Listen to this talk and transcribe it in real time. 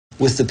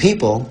with the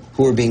people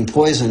who were being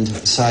poisoned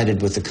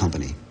sided with the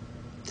company.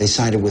 They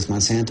sided with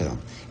Monsanto.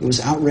 It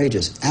was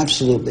outrageous,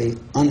 absolutely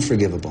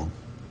unforgivable.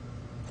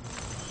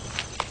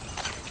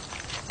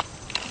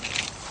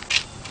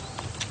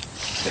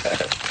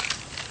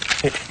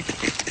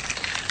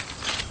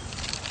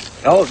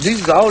 Oh,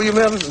 these are all your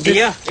medicines?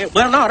 Yeah.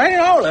 Well, no, that ain't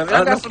all of it.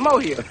 I got some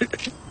more here.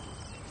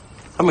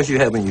 How much you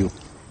have in you?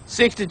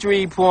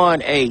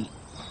 63.8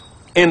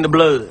 in the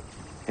blood.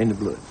 In the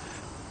blood.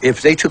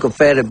 If they took a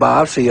fatty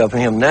biopsy of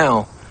him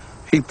now,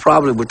 he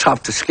probably would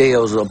top the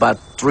scales of about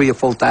 3,000 or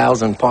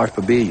 4,000 parts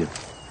per billion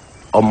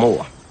or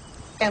more.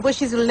 And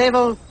which is the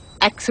level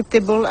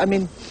acceptable? I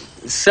mean,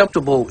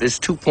 acceptable is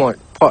 2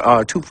 parts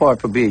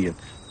per billion.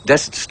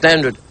 That's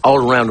standard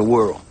all around the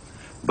world.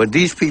 But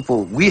these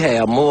people, we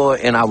have more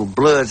in our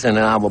bloods and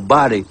in our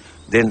body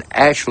than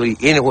actually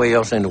anywhere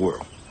else in the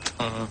world.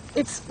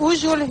 It's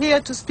usual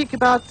here to speak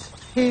about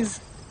his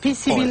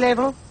PCB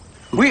level.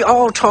 We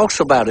all talks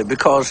about it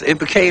because it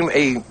became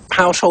a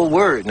household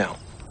word now.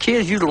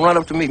 Kids used to run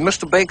up to me,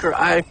 Mr. Baker,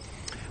 I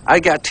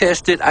got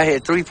tested. I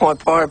had 3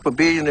 parts per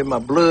billion in my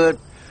blood.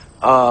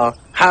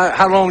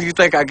 How long do you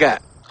think I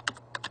got?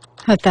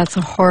 But that's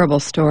a horrible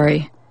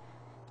story.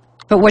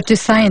 But what do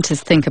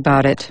scientists think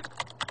about it?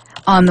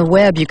 On the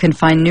web, you can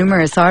find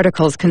numerous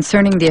articles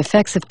concerning the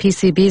effects of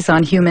PCBs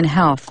on human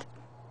health.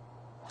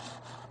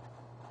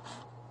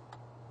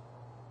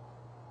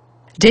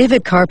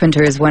 David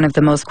Carpenter is one of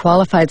the most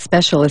qualified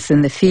specialists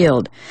in the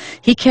field.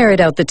 He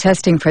carried out the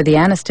testing for the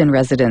Anniston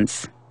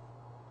residents.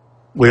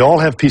 We all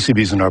have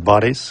PCBs in our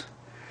bodies.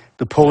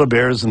 The polar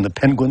bears and the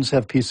penguins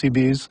have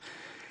PCBs.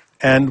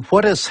 And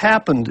what has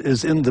happened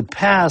is in the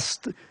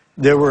past,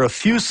 there were a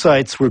few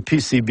sites where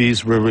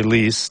PCBs were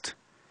released,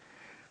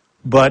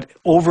 but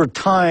over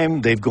time,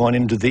 they've gone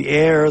into the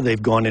air,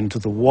 they've gone into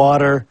the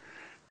water,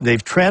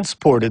 they've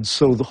transported,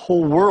 so the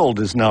whole world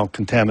is now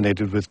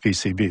contaminated with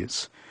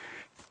PCBs.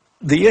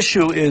 The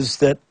issue is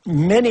that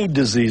many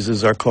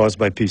diseases are caused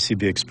by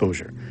PCB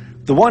exposure.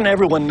 The one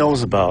everyone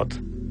knows about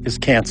is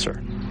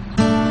cancer.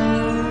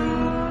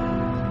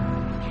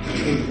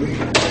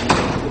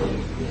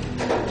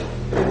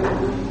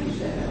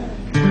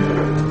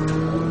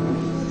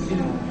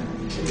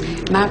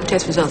 My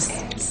test results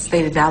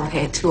stated that I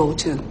had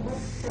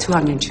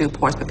 202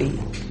 parts per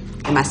billion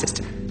in my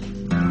system.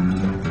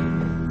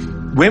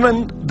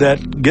 Women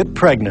that get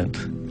pregnant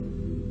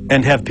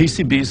and have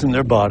PCBs in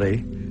their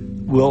body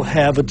will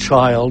have a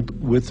child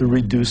with a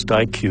reduced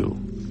IQ.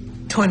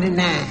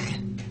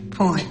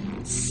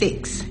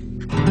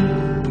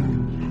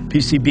 29.6.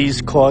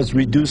 PCBs cause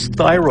reduced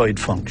thyroid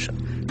function.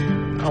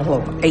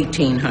 Oh,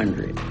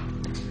 1,800.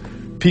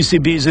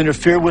 PCBs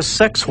interfere with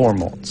sex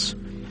hormones.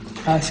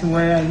 Pass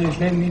away, I just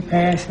let me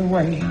pass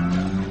away.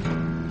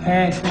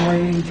 Pass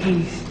away in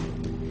peace.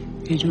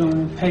 He's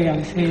going to pay,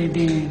 I said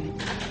then.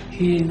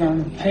 He is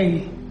going to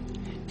pay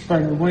for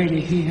the way that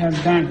he has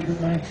done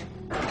to us.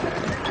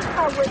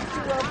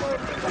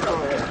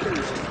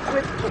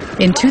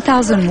 In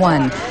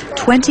 2001,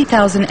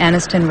 20,000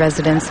 Anniston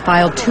residents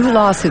filed 2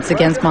 lawsuits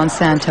against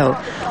Monsanto.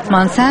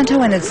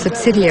 Monsanto and its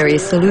subsidiary,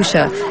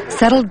 Solutia,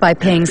 settled by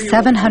paying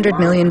 $700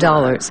 million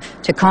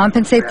to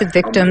compensate the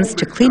victims,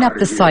 to clean up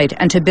the site,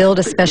 and to build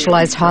a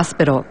specialized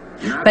hospital.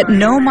 But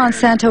no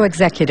Monsanto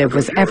executive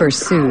was ever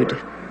sued.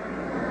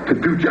 To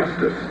do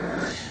justice.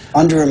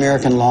 Under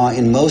American law,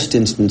 in most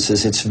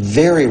instances, it's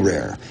very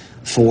rare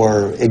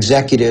for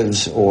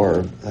executives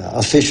or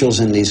officials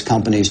in these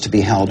companies to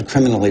be held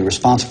criminally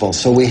responsible.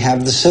 So we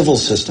have the civil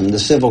system, the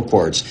civil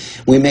courts.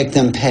 We make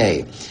them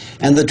pay.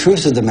 And the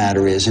truth of the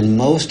matter is, in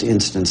most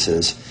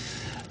instances,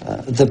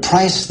 the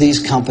price these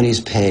companies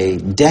pay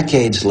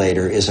decades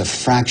later is a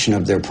fraction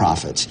of their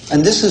profits.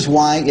 And this is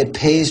why it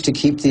pays to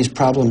keep these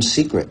problems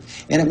secret.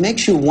 And it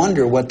makes you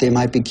wonder what they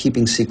might be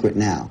keeping secret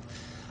now.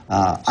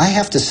 I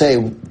have to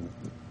say,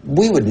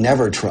 we would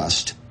never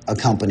trust a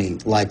company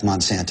like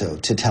Monsanto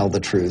to tell the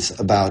truth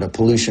about a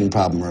pollution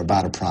problem or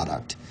about a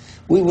product.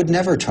 We would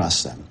never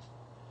trust them.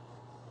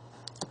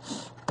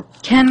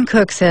 Ken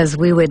Cook says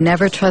we would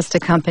never trust a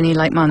company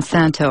like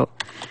Monsanto.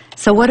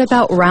 So what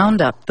about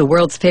Roundup, the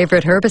world's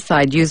favorite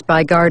herbicide used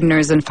by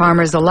gardeners and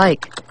farmers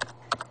alike?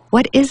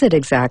 What is it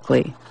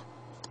exactly?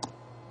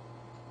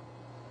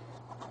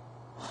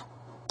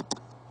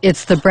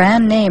 It's the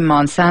brand name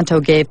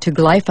Monsanto gave to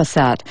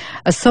glyphosate,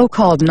 a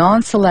so-called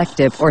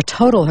non-selective or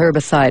total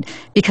herbicide,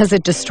 because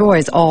it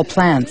destroys all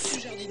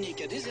plants.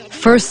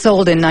 First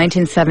sold in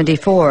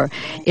 1974,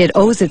 it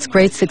owes its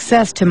great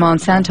success to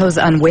Monsanto's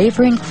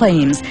unwavering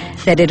claims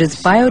that it is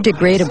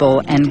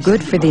biodegradable and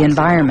good for the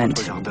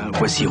environment.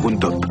 Voici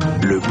Roundup,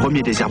 le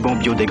premier désherbant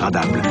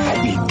biodégradable.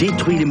 Il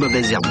détruit les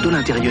mauvaises herbes de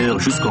l'intérieur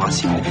jusqu'aux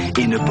racines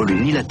et ne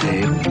pollue ni la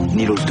terre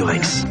ni l'os de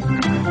Rex.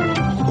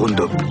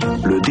 Roundup,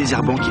 le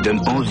désherbant qui donne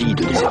envie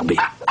de désherber.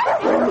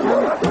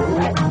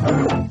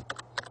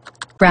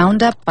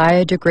 Roundup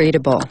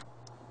biodegradable.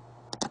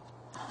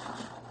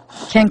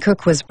 Ken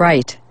Cook was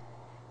right.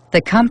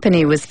 The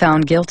company was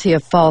found guilty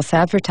of false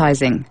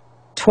advertising.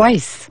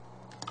 Twice.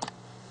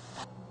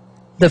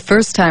 The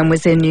first time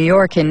was in New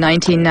York in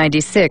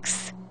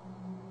 1996.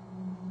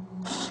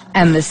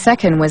 And the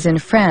second was in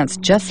France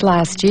just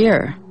last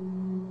year.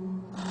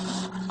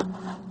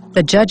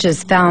 The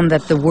judges found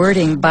that the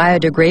wording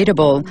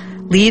biodegradable,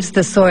 leaves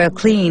the soil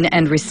clean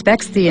and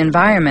respects the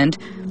environment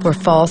were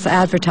false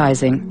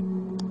advertising.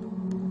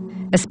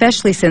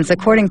 Especially since,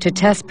 according to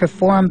tests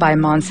performed by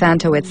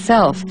Monsanto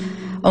itself,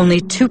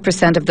 only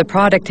 2% of the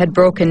product had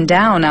broken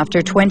down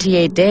after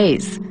 28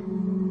 days.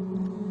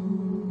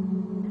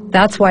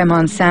 That's why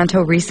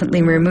Monsanto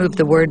recently removed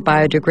the word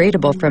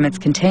biodegradable from its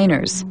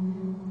containers.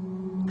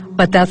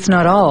 But that's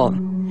not all.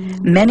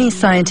 Many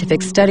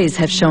scientific studies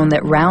have shown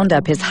that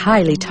Roundup is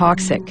highly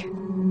toxic.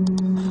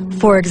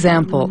 For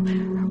example,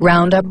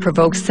 Roundup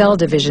provokes cell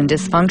division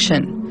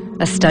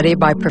dysfunction, a study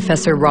by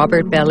Professor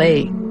Robert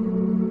Bellet.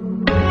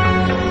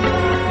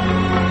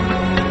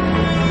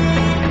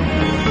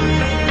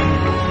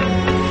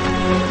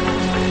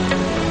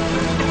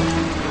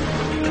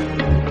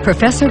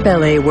 Professor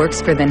Bellet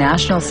works for the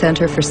National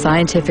Center for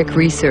Scientific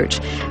Research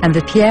and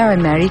the Pierre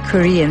and Marie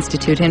Curie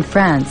Institute in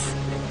France.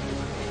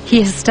 He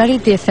has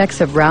studied the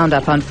effects of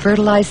Roundup on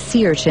fertilized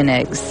sea urchin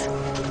eggs.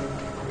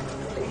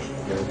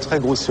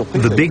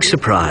 The big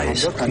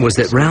surprise was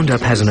that Roundup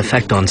has an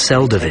effect on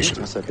cell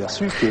division.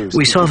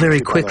 We saw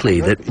very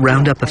quickly that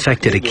Roundup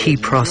affected a key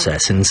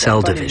process in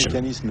cell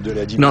division.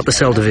 Not the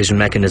cell division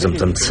mechanisms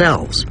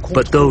themselves,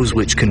 but those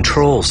which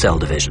control cell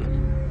division.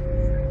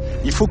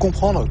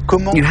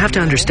 You have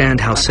to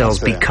understand how cells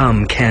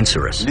become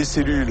cancerous.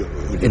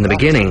 In the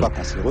beginning,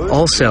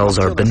 all cells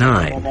are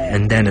benign,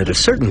 and then at a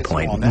certain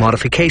point,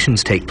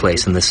 modifications take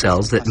place in the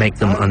cells that make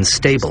them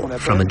unstable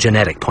from a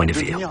genetic point of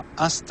view.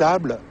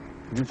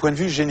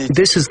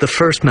 This is the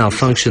first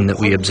malfunction that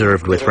we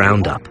observed with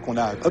Roundup.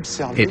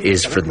 It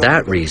is for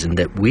that reason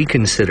that we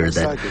consider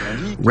that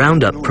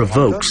Roundup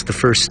provokes the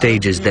first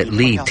stages that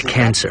lead to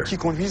cancer.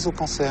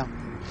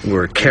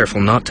 We're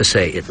careful not to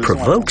say it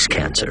provokes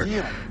cancer,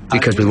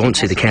 because we won't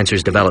see the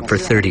cancers develop for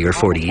 30 or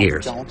 40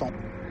 years.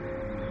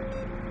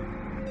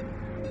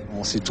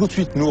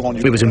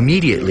 It was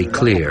immediately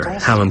clear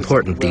how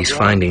important these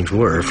findings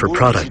were for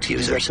product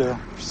users,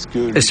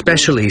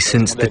 especially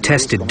since the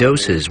tested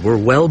doses were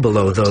well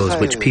below those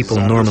which people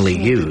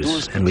normally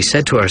use, and we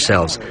said to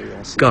ourselves,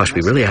 gosh,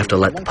 we really have to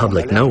let the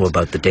public know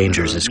about the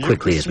dangers as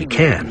quickly as we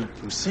can.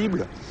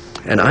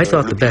 And I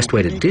thought the best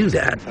way to do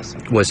that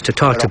was to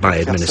talk to my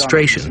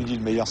administration.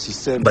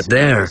 But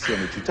there,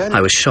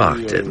 I was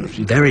shocked,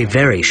 very,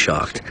 very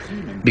shocked,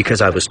 because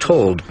I was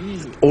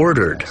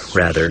ordered,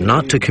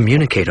 not to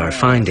communicate our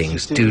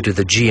findings due to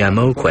the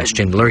GMO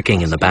question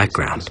lurking in the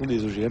background.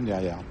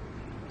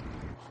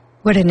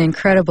 What an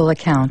incredible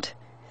account.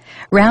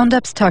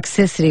 Roundup's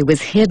toxicity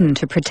was hidden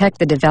to protect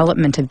the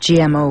development of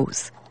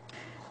GMOs.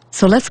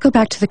 So let's go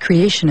back to the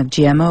creation of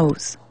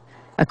GMOs.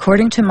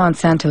 According to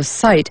Monsanto's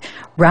site,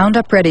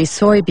 Roundup-ready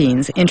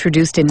soybeans,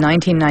 introduced in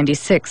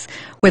 1996,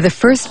 were the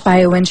first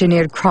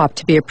bioengineered crop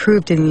to be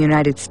approved in the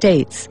United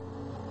States.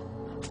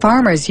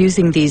 Farmers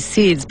using these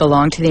seeds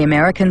belong to the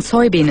American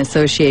Soybean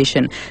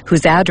Association,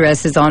 whose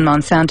address is on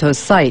Monsanto's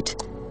site.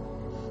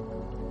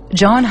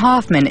 John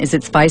Hoffman is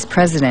its vice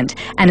president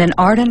and an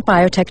ardent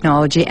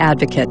biotechnology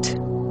advocate.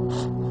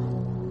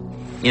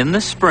 In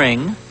the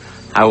spring,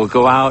 I will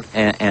go out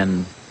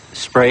and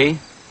spray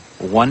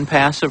one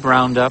pass of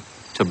Roundup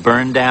to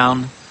burn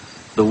down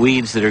the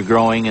weeds that are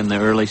growing in the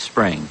early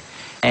spring.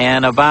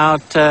 And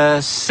about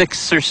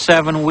 6 or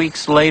 7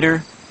 weeks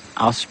later,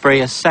 I'll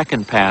spray a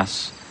second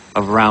pass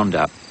of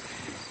Roundup.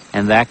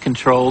 And that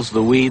controls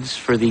the weeds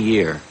for the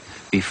year.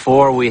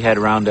 Before we had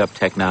Roundup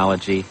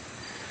technology,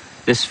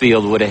 this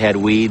field would have had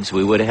weeds.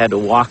 We would have had to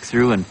walk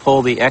through and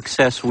pull the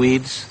excess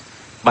weeds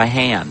by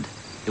hand.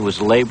 It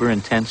was labor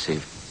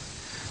intensive.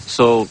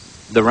 So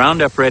the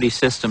Roundup Ready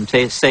system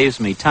saves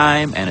me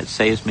time and it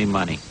saves me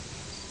money.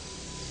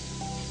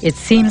 It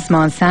seems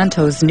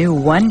Monsanto's new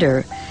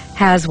wonder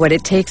has what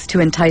it takes to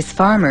entice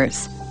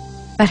farmers.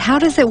 But how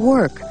does it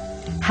work?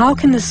 How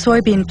can the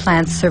soybean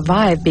plants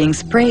survive being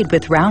sprayed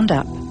with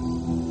Roundup?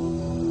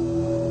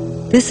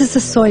 This is a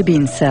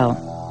soybean cell.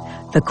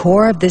 The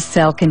core of this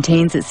cell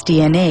contains its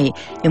DNA,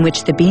 in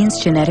which the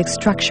bean's genetic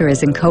structure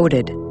is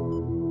encoded.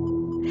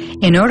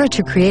 In order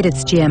to create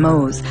its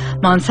GMOs,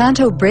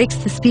 Monsanto breaks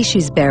the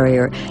species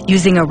barrier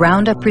using a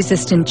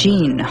Roundup-resistant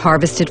gene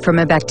harvested from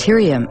a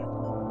bacterium.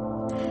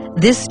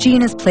 This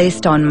gene is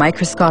placed on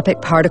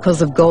microscopic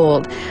particles of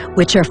gold,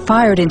 which are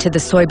fired into the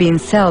soybean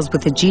cells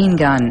with a gene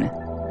gun.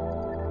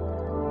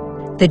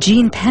 The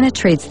gene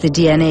penetrates the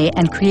DNA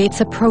and creates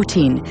a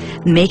protein,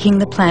 making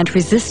the plant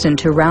resistant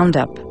to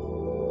Roundup.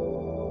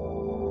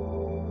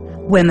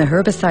 When the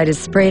herbicide is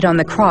sprayed on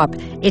the crop,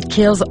 it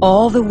kills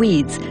all the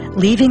weeds,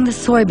 leaving the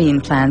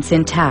soybean plants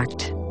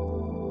intact.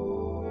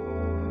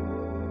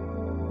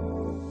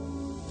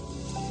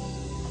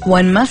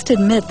 One must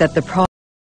admit that the